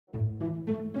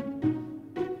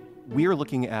We are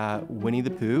looking at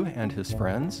Winnie-the-Pooh and his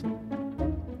friends.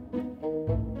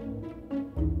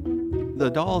 The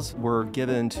dolls were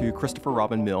given to Christopher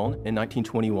Robin Milne in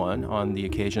 1921 on the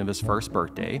occasion of his first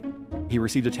birthday. He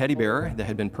received a teddy bear that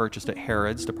had been purchased at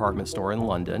Harrods department store in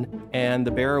London, and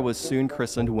the bear was soon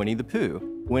christened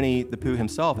Winnie-the-Pooh. Winnie-the-Pooh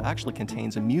himself actually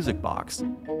contains a music box.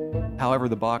 However,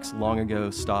 the box long ago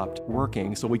stopped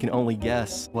working, so we can only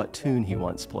guess what tune he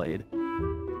once played.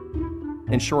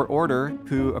 In short order,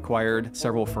 Pooh acquired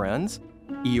several friends: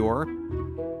 Eeyore,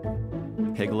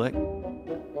 Piglet,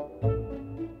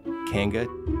 Kanga,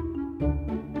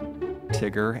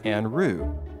 Tigger, and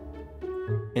Roo.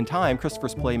 In time,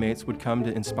 Christopher's playmates would come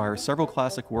to inspire several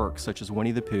classic works such as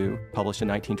Winnie-the-Pooh, published in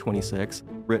 1926,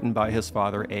 written by his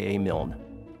father, A.A. Milne.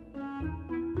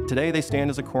 Today, they stand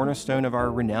as a cornerstone of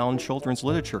our renowned children's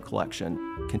literature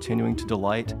collection, continuing to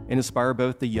delight and inspire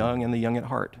both the young and the young at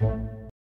heart.